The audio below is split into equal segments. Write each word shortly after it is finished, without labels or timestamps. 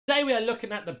today we are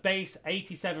looking at the base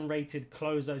 87 rated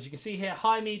Klose. As you can see here,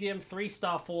 high, medium,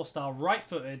 3-star, 4-star,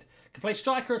 right-footed. Can play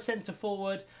striker or centre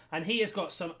forward, and he has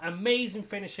got some amazing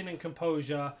finishing and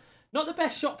composure. Not the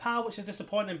best shot power, which is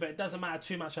disappointing, but it doesn't matter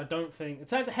too much, I don't think. In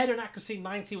terms of header and accuracy,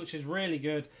 90, which is really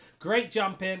good. Great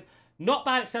jumping. Not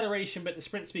bad acceleration, but the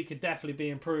sprint speed could definitely be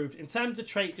improved. In terms of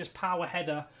trait, just power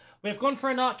header. We've gone for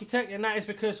an architect, and that is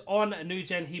because on new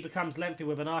gen he becomes lengthy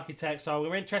with an architect. So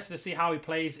we're interested to see how he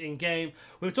plays in game.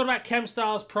 We were talking about chem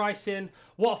styles, pricing,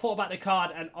 what I thought about the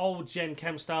card, and old gen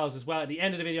chem styles as well at the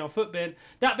end of the video on Footbin.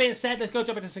 That being said, let's go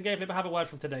jump into some gameplay, but have a word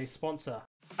from today's sponsor.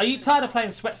 Are you tired of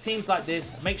playing sweat teams like this?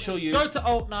 Make sure you go to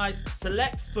Alt Nice,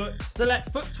 select Foot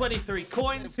 23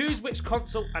 coins, choose which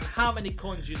console and how many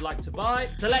coins you'd like to buy,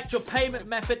 select your payment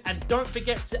method, and don't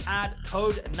forget to add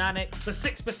code NaNNiK for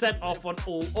 6% off on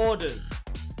all orders.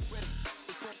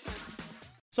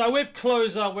 So with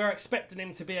Klose, we're expecting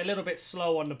him to be a little bit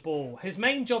slow on the ball. His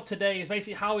main job today is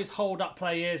basically how his hold-up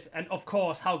play is, and of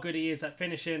course, how good he is at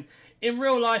finishing. In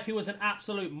real life, he was an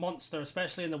absolute monster,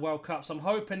 especially in the World Cup. So I'm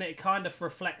hoping that it kind of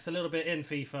reflects a little bit in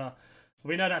FIFA.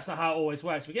 We know that's not how it always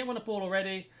works. We get him on the ball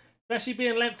already. Especially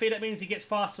being lengthy, that means he gets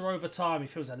faster over time. He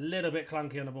feels a little bit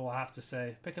clunky on the ball, I have to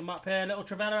say. Pick him up here, little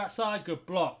Trevella outside, good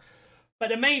block. But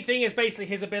the main thing is basically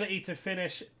his ability to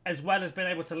finish, as well as being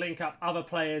able to link up other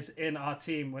players in our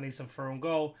team when he's on throw and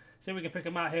goal. See if we can pick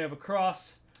him out here with a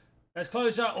cross. There's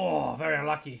Klose. Oh, very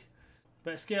unlucky.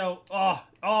 Bit of skill. Oh,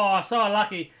 so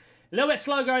unlucky. A little bit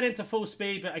slow going into full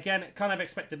speed, but again, kind of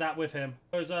expected that with him.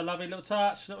 Klose, lovely little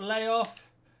touch, little layoff.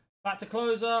 Back to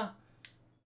Klose.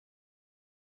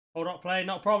 Hold up play,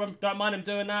 not a problem. Don't mind him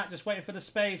doing that. Just waiting for the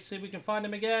space. See if we can find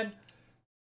him again.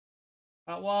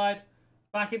 Out wide.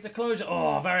 Back into Klose.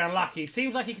 Oh, very unlucky.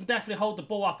 Seems like he can definitely hold the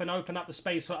ball up and open up the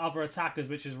space for other attackers,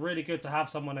 which is really good to have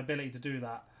someone ability to do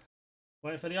that.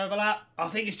 Waiting for the overlap. I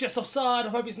think he's just offside. I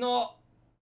hope he's not.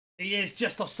 He is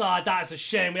just offside. That is a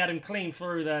shame. We had him clean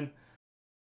through then.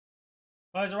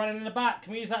 Klose running in the back.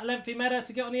 Can we use that lengthy meta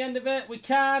to get on the end of it? We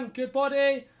can. Good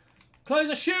body.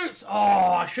 Klose shoots. Oh,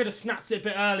 I should have snapped it a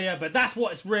bit earlier, but that's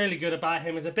what's really good about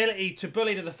him. His ability to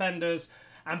bully the defenders.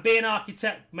 And being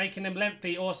architect, making him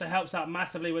lengthy also helps out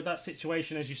massively with that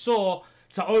situation, as you saw,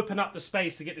 to open up the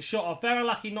space to get the shot off. Very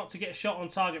lucky not to get a shot on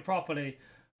target properly,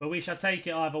 but we shall take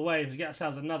it either way to get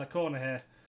ourselves another corner here.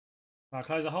 Right,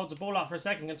 Klose holds the ball up for a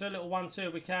second. Can do a little 1-2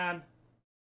 if we can.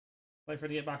 Wait for it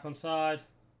to get back on side.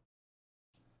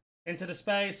 Into the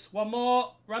space. One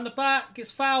more. Run the back.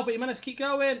 Gets fouled, but he managed to keep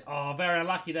going. Oh, very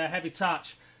unlucky there. Heavy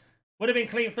touch. Would have been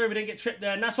clean through if we didn't get tripped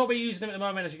there. And that's what we're using him at the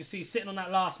moment, as you can see, sitting on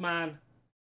that last man.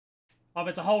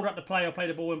 Either to hold up the play or play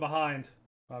the ball in behind.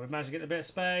 Right, we've managed to get a bit of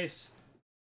space.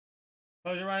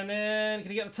 Klose around in. Can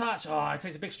he get the touch? Oh, it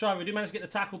takes a big stride. We do manage to get the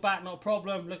tackle back, not a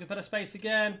problem. Looking for the space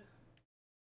again.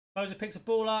 Klose picks the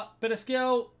ball up. Bit of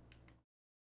skill.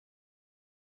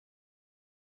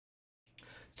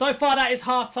 So far, that is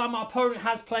half-time. Our opponent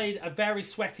has played a very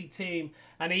sweaty team,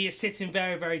 and he is sitting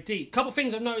very, very deep. Couple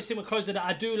things I've noticed with Klose that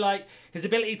I do like. His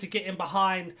ability to get in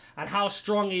behind and how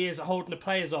strong he is at holding the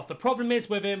players off. The problem is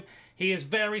with him, he is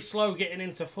very slow getting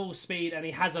into full speed, and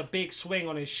he has a big swing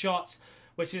on his shots,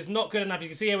 which is not good enough. You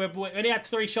can see here, we only had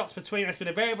 3 shots between. It's been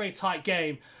a very, very tight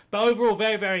game. But overall,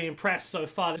 very, very impressed so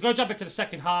far. Let's go jump into the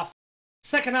second half.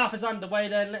 Second half is underway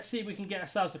then. Let's see if we can get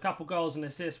ourselves a couple goals and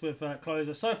assists with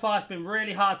Klose. So far, it's been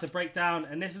really hard to break down,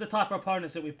 and this is the type of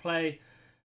opponents that we play.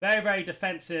 Very, very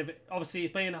defensive. Obviously,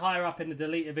 he's being higher up in the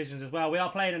delete divisions as well. We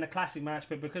are playing in a classic match,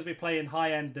 but because we play in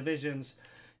high-end divisions,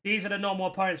 these are the normal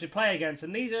opponents we play against.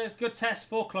 And these are a good tests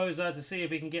for Klose to see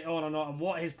if he can get on or not and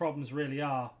what his problems really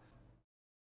are.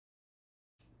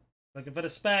 Looking for the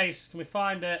space. Can we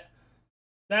find it?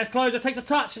 There's Klose, takes a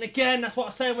touch, and again, that's what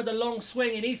I'm saying with the long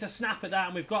swing. He needs to snap at that,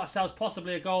 and we've got ourselves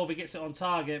possibly a goal if he gets it on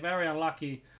target. Very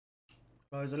unlucky.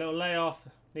 Klose, a little layoff.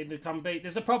 Needing to come beat.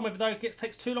 There's a problem with it, though. It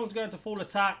takes too long to go into full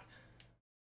attack.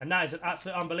 And that is an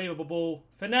absolute unbelievable ball.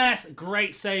 Finesse,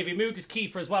 great save. He moved his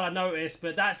keeper as well, I noticed,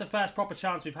 but that's the first proper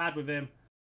chance we've had with him.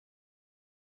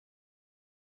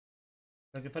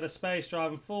 Looking for the space,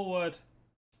 driving forward.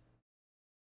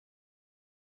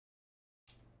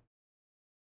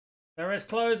 There is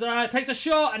Klose, takes a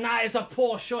shot, and that is a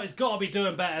poor shot. He's got to be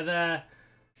doing better there.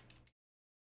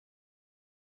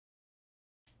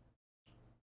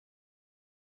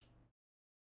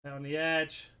 There on the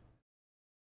edge.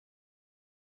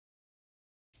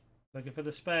 Looking for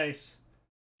the space.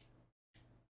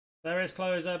 There is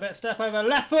Klose, a bit of step over,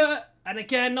 left foot, and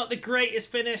again, not the greatest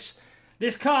finish.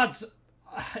 This card's,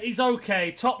 he's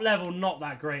okay, top level, not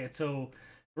that great at all.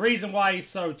 Reason why he's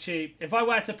so cheap. If I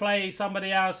were to play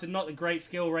somebody else with not the great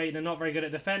skill rating and not very good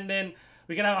at defending,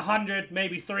 We can have 100,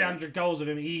 maybe 300 goals with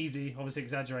him easy. Obviously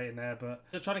exaggerating there, but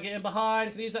they're trying to get in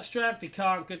behind. Can he use that strength? He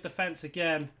can't. Good defense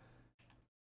again.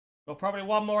 Got probably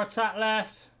one more attack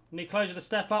left. Need Klose to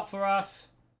step up for us.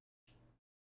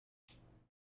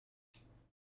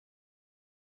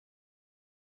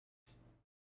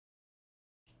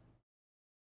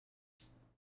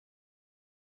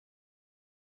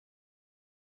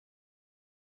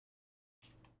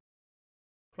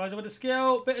 Klose with the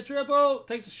skill, bit of dribble,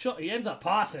 takes a shot. He ends up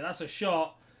passing. That's a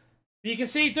shot. You can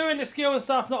see doing the skill and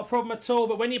stuff, not a problem at all.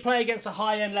 But when you play against the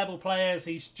high-end level players,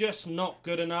 he's just not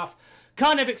good enough.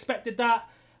 Kind of expected that.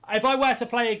 If I were to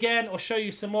play again or show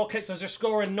you some more clips of just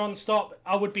scoring non-stop,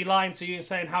 I would be lying to you and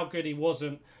saying how good he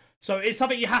wasn't. So it's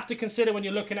something you have to consider when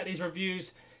you're looking at these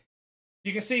reviews.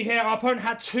 You can see here, our opponent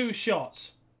had 2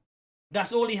 shots.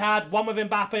 That's all he had. One with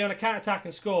Mbappe on a counter-attack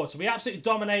and scored. So we absolutely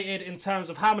dominated in terms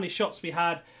of how many shots we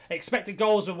had. Expected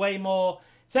goals were way more.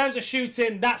 In terms of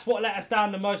shooting, that's what let us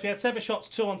down the most. We had 7 shots,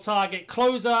 2 on target.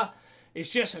 Klose is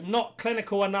just not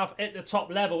clinical enough at the top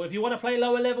level. If you want to play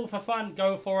lower level for fun,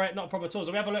 go for it. Not a problem at all.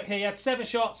 So we have a look here. He had 7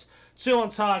 shots, 2 on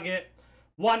target,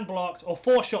 1 blocked, or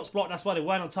 4 shots blocked. That's why they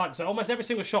weren't on target. So almost every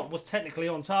single shot was technically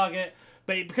on target.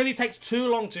 But because he takes too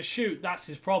long to shoot, that's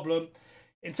his problem.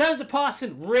 In terms of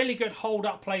passing, really good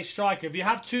hold-up play striker. If you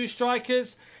have 2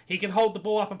 strikers, he can hold the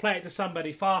ball up and play it to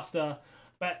somebody faster.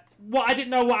 But what I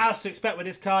didn't know what else to expect with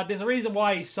this card. There's a reason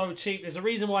why he's so cheap. There's a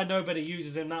reason why nobody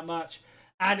uses him that much.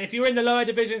 And if you're in the lower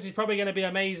divisions, he's probably going to be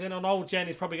amazing. On old gen,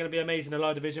 he's probably going to be amazing in the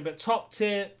lower division. But top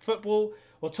tier football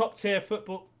or top tier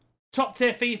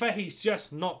FIFA, he's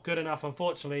just not good enough,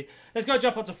 unfortunately. Let's go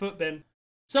jump onto Footbin.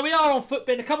 So we are on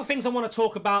Footbin. A couple of things I want to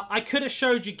talk about. I could have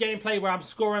showed you gameplay where I'm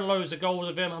scoring loads of goals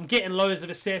with him. I'm getting loads of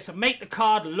assists. And make the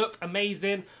card look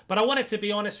amazing. But I wanted to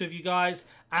be honest with you guys.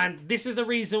 And this is the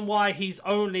reason why he's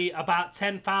only about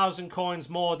 10,000 coins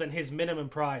more than his minimum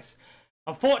price.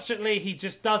 Unfortunately, he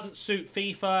just doesn't suit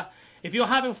FIFA. If you're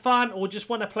having fun or just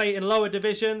want to play in lower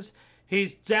divisions,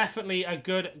 he's definitely a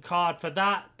good card for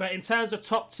that. But in terms of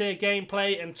top tier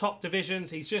gameplay and top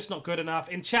divisions, he's just not good enough.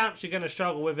 In champs, you're going to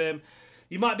struggle with him.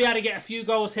 You might be able to get a few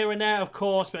goals here and there, of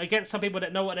course, but against some people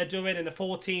that know what they're doing in the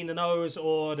 14-0s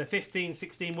or the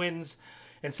 15-16 wins,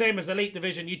 and same as Elite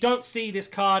Division, you don't see this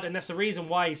card, and that's the reason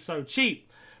why he's so cheap.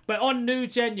 But on new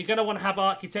gen, you're going to want to have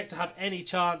Architect to have any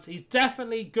chance. He's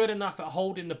definitely good enough at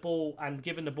holding the ball and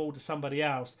giving the ball to somebody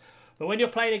else. But when you're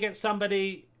playing against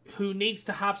somebody who needs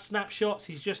to have snapshots,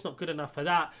 he's just not good enough for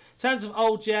that. In terms of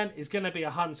old gen, he's going to be a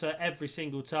hunter every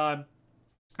single time.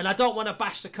 And I don't want to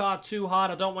bash the card too hard.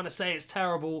 I don't want to say it's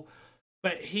terrible.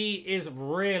 But he is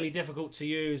really difficult to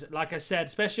use. Like I said,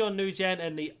 especially on new gen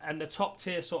and the top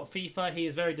tier sort of FIFA, he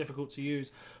is very difficult to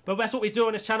use. But that's what we do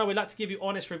on this channel. We like to give you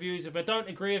honest reviews. If you don't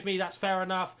agree with me, that's fair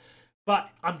enough. But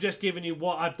I'm just giving you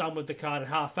what I've done with the card and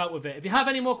how I felt with it. If you have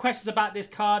any more questions about this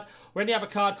card or any other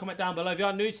card, comment down below. If you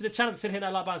are new to the channel, consider hitting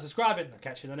that like button and subscribing. I'll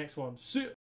catch you in the next one. See you.